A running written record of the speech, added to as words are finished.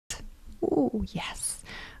Oh, yes.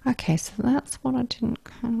 Okay, so that's what I didn't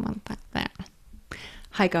kind of want that there.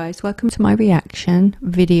 Hi guys, welcome to my reaction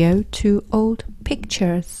video to old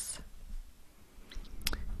pictures.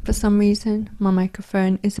 For some reason, my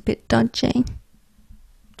microphone is a bit dodgy.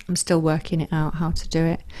 I'm still working it out how to do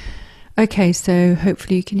it. Okay, so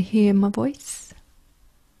hopefully you can hear my voice.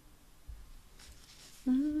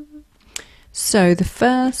 So the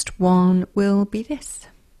first one will be this.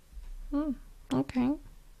 Okay.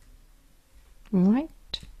 Right.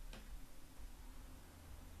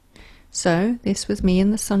 So this was me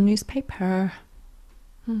in the Sun newspaper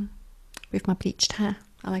with my bleached hair.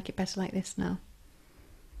 I like it better like this now.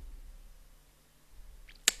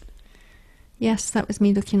 Yes, that was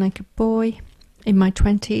me looking like a boy in my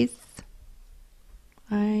 20s.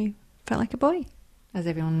 I felt like a boy, as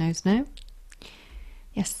everyone knows now.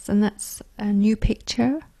 Yes, and that's a new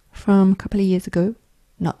picture from a couple of years ago.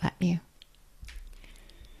 Not that new.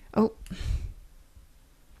 Oh,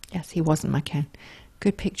 yes, he wasn't my Ken.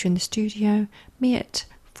 Good picture in the studio. Me at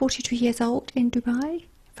 42 years old in Dubai.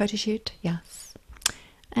 Photo shoot, yes.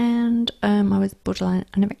 And I was borderline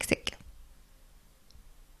anorexic.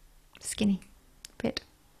 Skinny. Fit.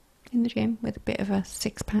 In the gym with a bit of a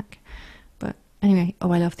six-pack. But anyway,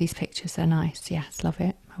 oh, I love these pictures. They're nice. Yes, love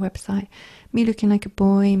it. My website. Me looking like a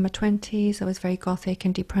boy in my 20s. I was very gothic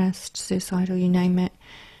and depressed, suicidal, you name it.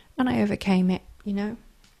 And I overcame it, you know.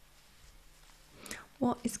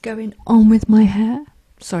 What is going on with my hair?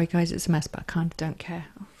 Sorry guys, it's a mess, but I kind of don't care.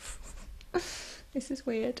 This is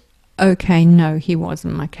weird. Okay, no, he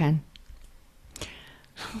wasn't my Ken.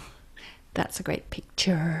 That's a great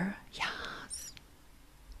picture. Yes.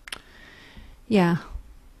 Yeah.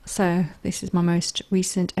 So this is my most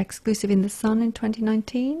recent exclusive in the Sun in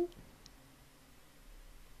 2019.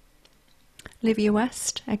 Olivia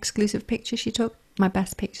West, exclusive picture she took. My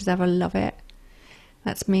best pictures ever, love it.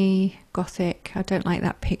 That's me, gothic. I don't like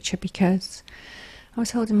that picture because I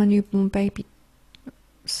was holding my newborn baby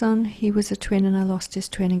son. He was a twin and I lost his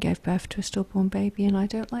twin and gave birth to a stillborn baby, and I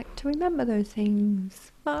don't like to remember those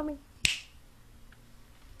things. Mommy.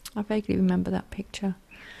 I vaguely remember that picture.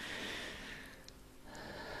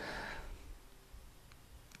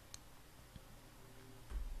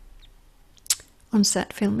 On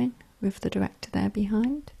set filming with the director there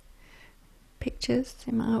behind. Pictures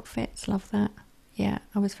in my outfits, love that. Yeah,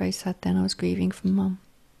 I was very sad then. I was grieving for Mum.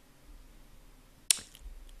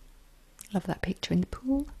 Love that picture in the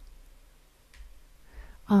pool.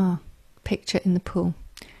 Ah, picture in the pool.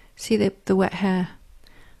 See the wet hair?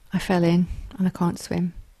 I fell in and I can't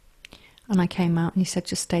swim. And I came out and he said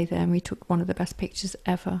just stay there, and we took one of the best pictures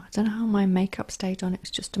ever. I don't know how my makeup stayed on. It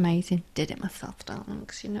was just amazing. Did it myself,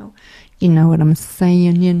 darlings, you know. You know what I'm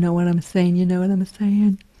saying, you know what I'm saying, you know what I'm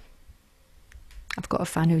saying. I've got a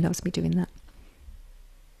fan who loves me doing that.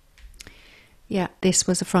 Yeah, this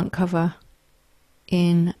was a front cover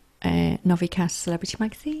in a Novicast Celebrity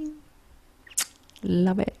Magazine.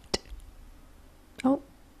 Love it. Oh,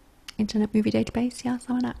 Internet Movie Database. Yes,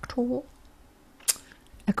 I'm an actor.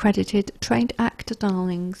 Accredited trained actor,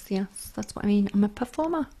 darlings. Yes, that's what I mean. I'm a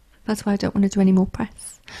performer. That's why I don't want to do any more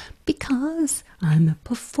press. Because I'm a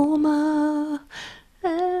performer.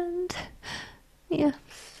 And yes.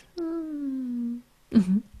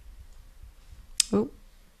 Oh,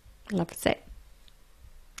 loves it.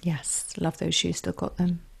 Yes, love those shoes, still got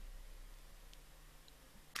them.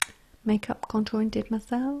 Makeup contouring did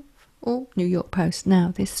myself. Oh, New York Post.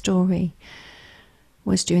 Now, this story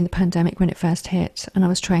was during the pandemic when it first hit, and I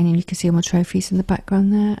was training. You can see all my trophies in the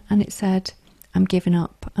background there, and it said, I'm giving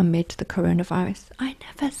up amid the coronavirus. I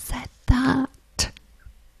never said that.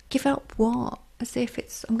 Give up what? As if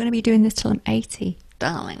it's, I'm going to be doing this till I'm 80,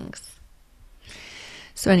 darlings.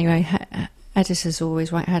 So anyway, editors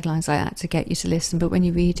always write headlines like that to get you to listen, but when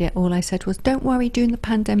you read it, all I said was, don't worry during the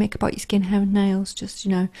pandemic about your skin, hair and nails, just,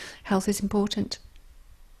 you know, health is important.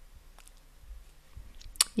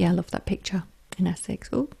 Yeah, I love that picture in Essex.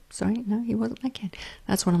 Oh, sorry, no, he wasn't my kid.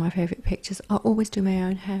 That's one of my favourite pictures. I always do my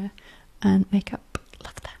own hair and makeup.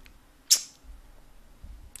 Love that.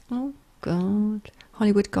 Oh, God.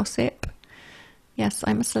 Hollywood gossip. Yes,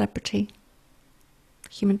 I'm a celebrity.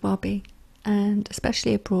 Human Barbie. And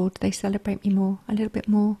especially abroad, they celebrate me more, a little bit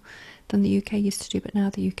more than the UK used to do, but now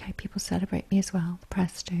the UK people celebrate me as well. The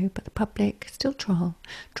press do, but the public still troll.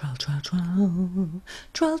 Troll, troll, troll.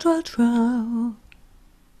 Troll, troll, troll.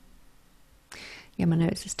 Yeah, my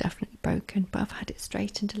nose is definitely broken, but I've had it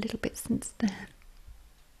straightened a little bit since then.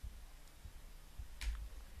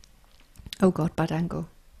 Oh God, bad angle.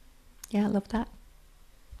 Yeah, I love that.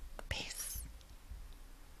 Peace.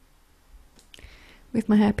 With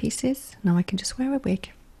my hair pieces, now I can just wear a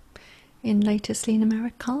wig. in latestly in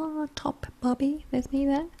America. Top Barbie. There's me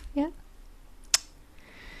there. Yeah.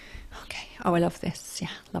 Okay. Oh, I love this.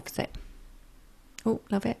 Yeah, loves it. Oh,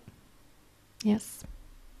 love it. Yes.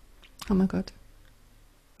 Oh my god.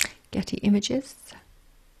 Getty Images.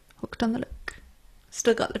 Hooked on the look.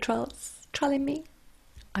 Still got the trolls trolling me.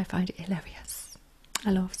 I find it hilarious.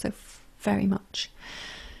 I love so very much.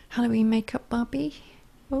 Halloween makeup Barbie.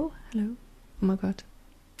 Oh, hello. Oh my god.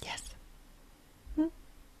 Yes.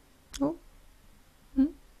 Oh.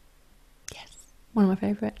 Yes. One of my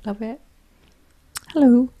favourite. Love it.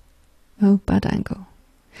 Hello. Oh, bad angle.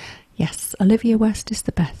 Yes, Olivia West is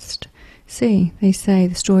the best. See, they say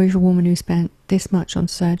the story of a woman who spent this much on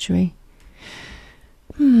surgery.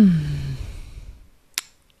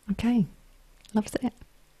 Okay. Loves it.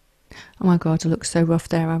 Oh my god, I look so rough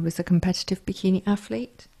there. I was a competitive bikini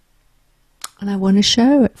athlete. And I won a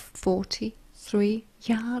show at 43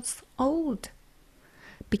 years old.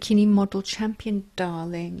 Bikini model champion,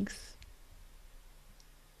 darlings.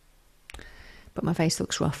 But my face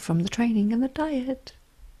looks rough from the training and the diet.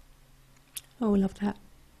 Oh, love that.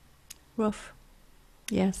 Rough.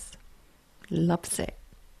 Yes. Loves it.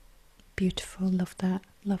 Beautiful. Love that.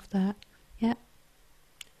 Love that. Yeah.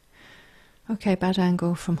 Okay, bad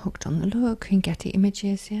angle from Hooked on the Look and Getty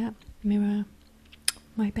Images. Yeah. Mirror.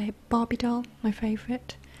 My babe Barbie doll. My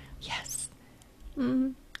favourite. Yes.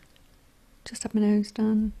 Just have my nose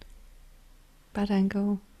done. Bad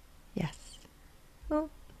angle. Yes. Oh.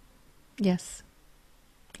 Yes.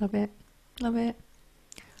 Love it. Love it.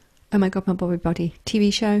 Oh my god, my Bobby Body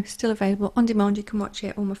TV show still available on demand. You can watch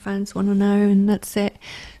it. All my fans want to know, and that's it.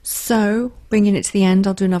 So, bringing it to the end,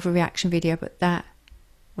 I'll do another reaction video, but that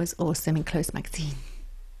was awesome in Close Magazine.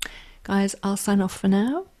 Guys, I'll sign off for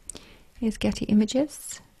now. Here's Getty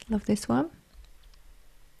Images. Love this one.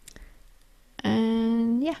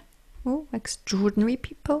 And yeah. Oh, extraordinary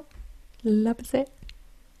people. Loves it.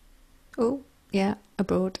 Oh, yeah,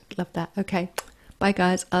 abroad. Love that. Okay. Bye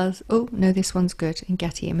guys. Oh no, this one's good in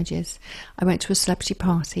Getty Images. I went to a celebrity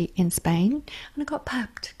party in Spain and I got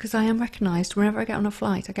papped because I am recognised. Whenever I get on a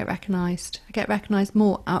flight, I get recognised. I get recognised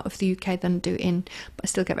more out of the UK than I do in, but I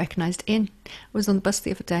still get recognised in. I was on the bus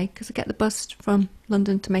the other day because I get the bus from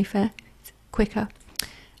London to Mayfair. It's quicker.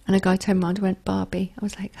 And a guy turned around and went, Barbie. I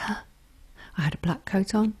was like, huh? I had a black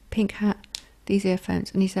coat on, pink hat, these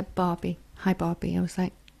earphones, and he said, Barbie. Hi Barbie. I was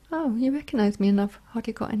like, oh, you recognise me enough.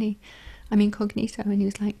 Hardly got any. I'm incognito. And he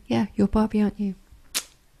was like, yeah, you're Barbie, aren't you?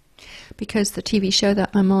 Because the TV show that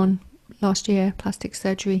I'm on last year, Plastic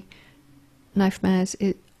Surgery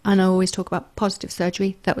Knifemares, and I always talk about positive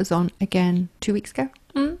surgery, that was on again 2 weeks ago.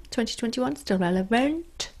 2021, still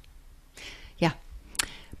relevant. Yeah.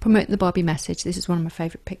 Promoting the Barbie message. This is one of my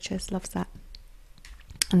favourite pictures. Loves that.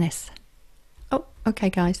 And this. Oh, okay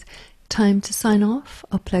guys. Time to sign off.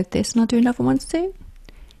 Upload this and I'll do another one soon.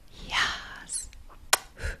 Yes.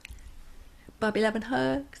 Barbie love and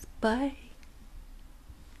hugs. Bye.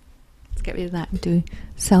 Let's get rid of that and do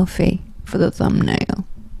selfie for the thumbnail.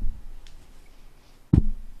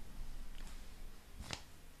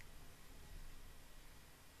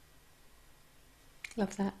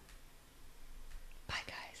 Love that. Bye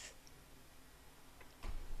guys.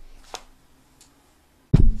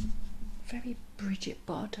 Very Bridget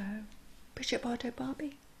Bardot. Bridget Bardot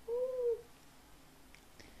Barbie. Ooh.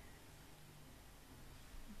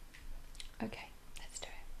 Okay.